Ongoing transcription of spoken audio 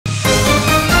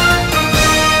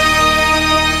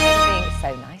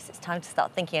time to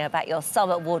start thinking about your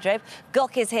summer wardrobe.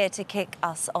 Gok is here to kick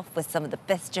us off with some of the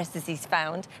best dresses he's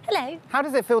found. Hello. How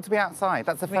does it feel to be outside?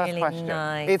 That's the first question.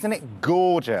 Nice. Isn't it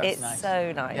gorgeous? It's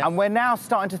so nice. And we're now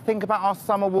starting to think about our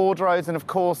summer wardrobes, and of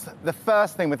course, the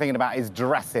first thing we're thinking about is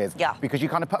dresses. Yeah. Because you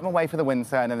kind of put them away for the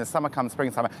winter, and then the summer comes,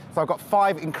 spring, summer. So I've got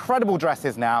 5 incredible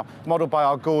dresses now, modelled by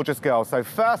our gorgeous girls. So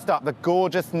first up, the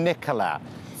gorgeous Nicola.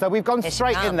 So we've gone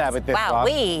straight in there with this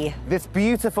one. This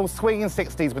beautiful swinging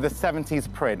 60s with a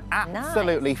 70s print.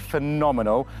 Absolutely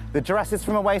phenomenal. The dress is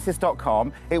from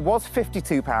oasis.com. It was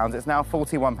 £52, it's now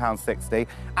 £41.60.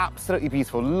 Absolutely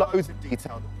beautiful, loads of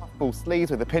detail. The puffball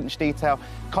sleeves with the pinch detail,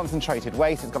 concentrated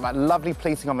waist. It's got that lovely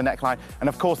pleating on the neckline. And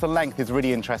of course, the length is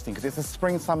really interesting because it's a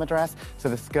spring-summer dress, so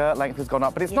the skirt length has gone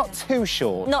up, but it's not too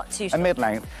short. Not too short. A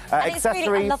mid-length. Accessories.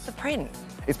 Really, I love the print.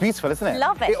 It's beautiful, isn't it?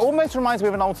 Love it. It almost reminds me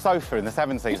of an old sofa in the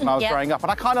 70s when I was growing up,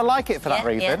 and I kind of like it for that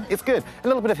reason. It's good. A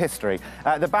little bit of history.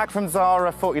 The bag from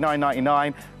Zara,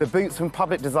 $49.99. The boots from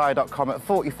publicdesire.com at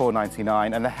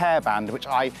 $44.99. And the hairband, which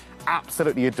I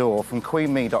absolutely adore, from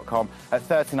queenme.com at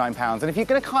 £39. And if you're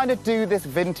going to kind of do this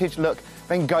vintage look,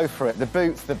 then go for it. The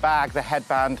boots, the bag, the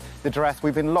headband, the dress.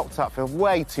 We've been locked up for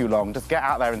way too long. Just get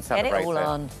out there and celebrate it. Get it all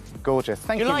on. Gorgeous.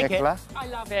 Thank you, Nicola. I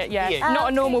love it, yeah.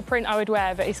 Not a normal print I would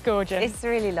wear, but it's gorgeous. It's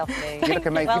really lovely. You look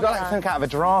amazing. You've got like something out of a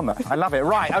drama. I love it.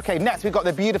 Right, OK, next we've got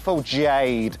the beautiful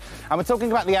Jade. And we're talking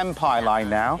about the Empire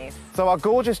line now. So our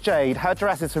gorgeous Jade, her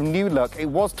dress is from New Look. It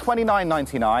was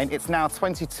 $29.99. It's now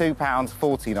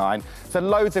 £22.49. So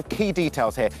loads of key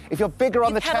details here. If you're bigger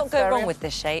on the chest area... You cannot go wrong with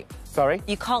this shape. Sorry?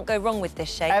 You can't go wrong with this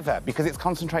shape. Ever, because it's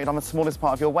concentrated on the smallest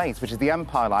part of your waist, which is the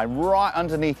Empire line, right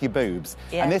underneath your boobs.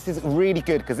 And this is really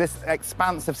good, because this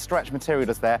expansive stretch material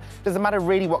is there. Doesn't matter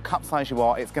really what cup size you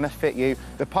are, it's going to fit you.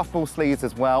 The puffball sleeves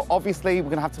as well. Obviously, we're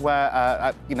going to have to wear,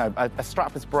 a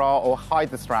strapless bra or hide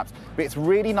the straps, but it's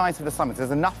really nice for the summer.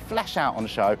 There's enough flesh out on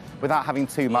show without having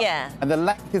too much. And the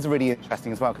length is really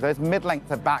interesting as well, because those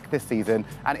mid-lengths are back this season,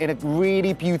 and in a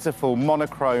really beautiful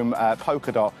monochrome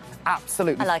polka dot.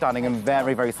 Absolutely stunning and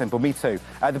very, very simple. Me too.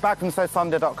 The bag from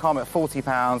sowsunder.com at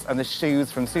 £40 and the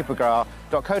shoes from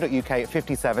supergra.co.uk at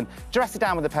 £57. Dress it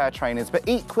down with a pair of trainers, but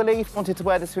equally, if you wanted to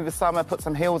wear this through the summer, put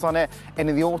some heels on it, and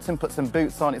in the autumn, put some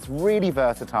boots on. It's really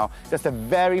versatile. Just a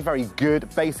very, very good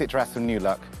basic dress from New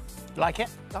Look. Like it?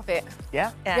 Love it.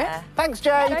 Yeah? Yeah. Thanks,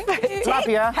 Jane. Thank you. Love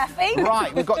you. Happy?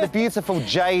 Right, we've got the beautiful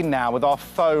Jane now with our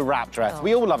faux wrap dress.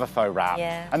 We all love a faux wrap.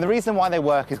 And the reason why they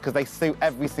work is because they suit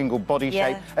every single body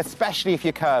shape, especially if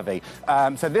you're curvy.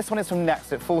 So this one is from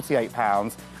Next at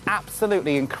 £48.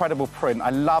 Absolutely incredible print. I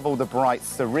love all the bright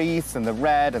cerise and the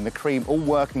red and the cream all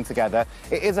working together.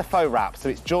 It is a faux wrap, so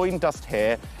it's joined just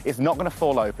here. It's not going to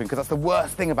fall open, because that's the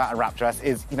worst thing about a wrap dress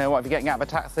is, you know what, if you're getting out of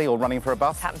a taxi or running for a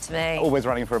bus. Happened to me. Always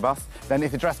running for a bus. Then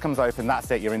if the dress comes open, that's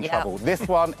it, you're in trouble. This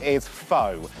one is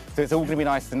faux, so it's all going to be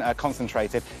nice and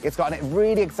concentrated. It's got a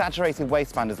really exaggerated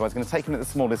waistband as well. It's going to take in at the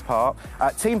smallest part.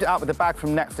 Teamed it up with the bag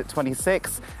from Next at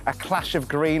 $26. A clash of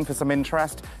green for some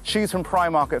interest. Shoes from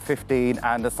Primark at $15,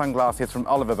 and the sunglasses from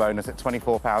Oliver Bonus at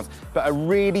 £24. But a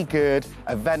really good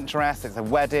event dress. It's a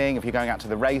wedding, if you're going out to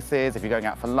the races, if you're going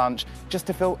out for lunch, just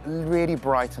to feel really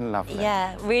bright and lovely.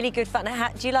 Yeah, really good fun.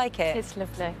 Do you like it? It's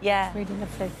lovely. Yeah. Really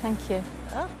lovely. Thank you.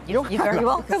 Oh, you're very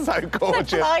welcome. So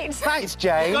gorgeous. Thanks,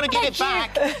 Jane. You've got to give it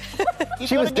back.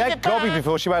 She was dead gobby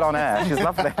before she went on air. She's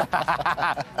lovely.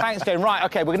 Thanks, Jane. Right,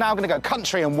 OK, we're now going to go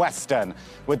country and western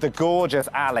with the gorgeous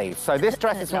Ali. So this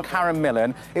dress is from Karen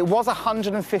Millen. It was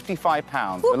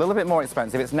 £155, a little bit more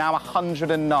expensive. It's now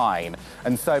 £109.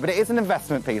 And so, but it is an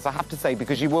investment piece, I have to say,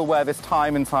 because you will wear this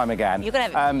time and time again. You're going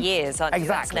to have it for years, aren't you?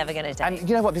 Exactly. That's never going to date. And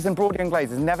you know what? This embroidery and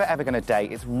glaze is never, ever going to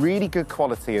date. It's really good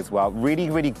quality as well. Really,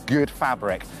 really good fabric.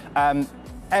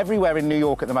 Everywhere in New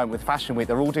York at the moment with Fashion Week,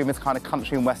 they're all doing this kind of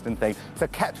country and western thing. So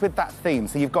kept with that theme.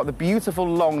 So you've got the beautiful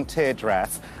long tier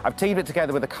dress. I've teamed it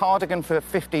together with a cardigan for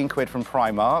 15 quid from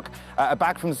Primark, a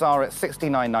bag from Zara at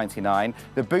 £69.99,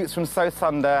 the boots from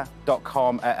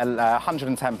sowsunder.com at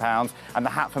 £110, and the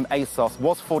hat from ASOS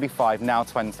was $45, now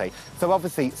 $20. So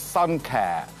obviously, sun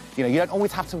care. You know, you don't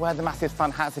always have to wear the massive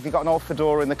sun hats. If you've got an old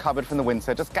fedora in the cupboard from the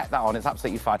winter, just get that on. It's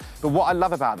absolutely fine. But what I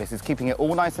love about this is keeping it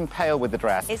all nice and pale with the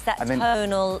dress. It's that and then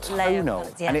tonal layer.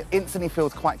 And it instantly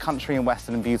feels quite country and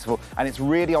western and beautiful. And it's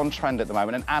really on trend at the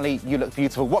moment. And Ali, you look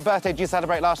beautiful. What birthday did you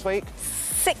celebrate last week?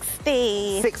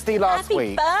 60. 60 last Happy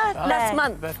week. birthday. Last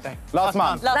month. Birthday. Last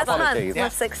month. Last month. Apologies. My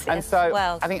 60th. And so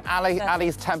Well, I think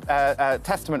Ali's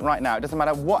testament right now, it doesn't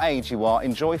matter what age you are,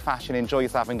 enjoy fashion, enjoy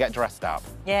yourself and get dressed up.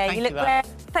 Yeah, Thank you look you, great.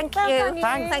 Thank Well you. done,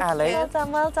 Thanks, Ali. Well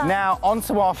done, well done. Now, on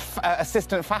to our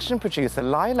assistant fashion producer,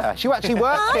 Lila. She actually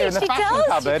works Oh, here in the she fashion does, she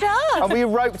cupboard. does. And we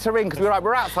roped her in because we were like,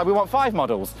 we're outside, we want 5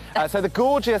 models. So the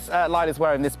gorgeous Lila's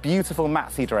wearing this beautiful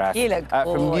maxi dress. You look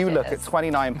from New Look at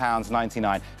gorgeous.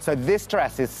 £29.99. So this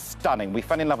dress is stunning. We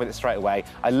fell in love with it straight away.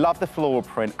 I love the floral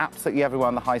print. Absolutely everyone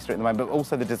on the high street at the moment, but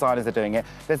also the designers are doing it.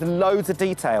 There's loads of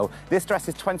detail. This dress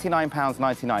is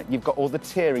 £29.99. You've got all the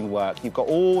tiering work. You've got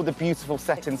all the beautiful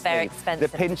set-in It's very sleeves,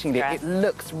 expensive the pinching. dress. It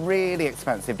looks really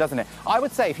expensive, doesn't it? I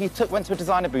would say if you went to a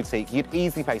designer boutique, you'd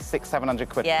easily pay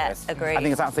 £600-700 for Yeah, this. agreed. I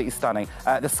think it's absolutely stunning.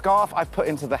 The scarf I've put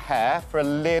into the hair for a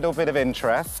little bit of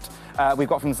interest. We've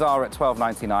got from Zara at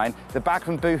 £12.99. The bag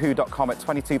from boohoo.com at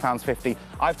 £22.50.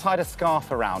 I've tied a scarf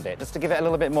around it just to give it a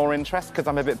little bit more interest because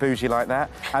I'm a bit bougie like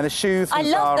that. And the shoes from I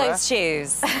love Zara. those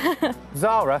shoes.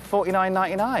 Zara,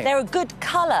 £49.99. They're a good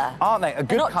colour. Aren't they? A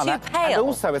good not colour. too pale. And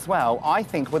also, as well, I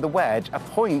think with a wedge, a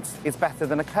point is better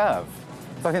than a curve.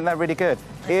 So I think they're really good.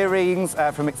 Earrings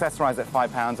from Accessorize at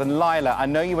 £5. And Lila, I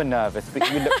know you were nervous,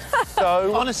 but you look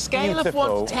so On a scale beautiful.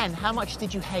 of 1 to 10, how much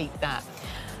did you hate that?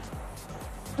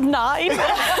 9. No,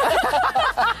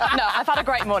 I've had a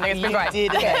great morning. It's been great. You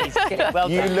did amazing. Well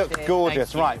You done. look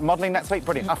gorgeous. Thank you. Right, modelling next week,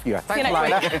 brilliant. Off you go. Thanks, See you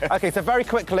next Lila. OK, so very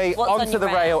quickly, What's on onto your the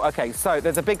rail? rail. OK, so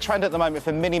there's a big trend at the moment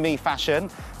for mini-me fashion.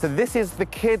 So this is the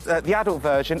kids, the adult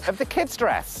version of the kids'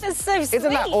 dress. It's so sweet.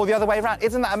 Isn't that, or the other way around,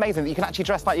 isn't that amazing that you can actually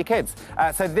dress like your kids?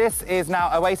 So this is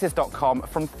now oasis.com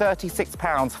from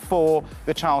 £36 for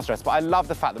the child's dress. But I love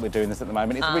the fact that we're doing this at the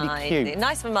moment. It's really I cute. do.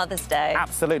 Nice for Mother's Day.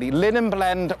 Absolutely. Linen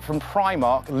blend from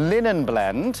Primark. Linen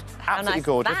blend. How Absolutely nice is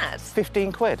gorgeous. that?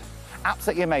 15 quid.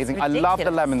 Absolutely amazing. I love the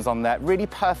Ridiculous. lemons on there. Really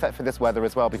perfect for this weather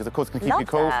as well because, of course, it can keep Love you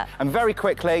cool. that. And very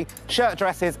quickly, shirt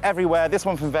dresses everywhere. This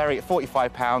one from Very at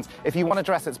 £45. If you want a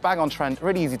dress that's bang on trend,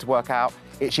 really easy to work out,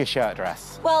 it's your shirt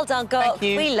dress. Well done, Gok. Thank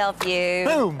you. We love you.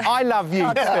 Boom. I love you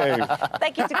too.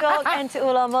 Thank you to Gok and to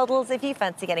all our models. If you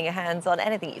fancy getting your hands on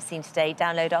anything you've seen today,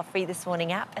 download our free This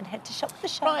Morning app and head to Shop the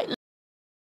Shop. Right.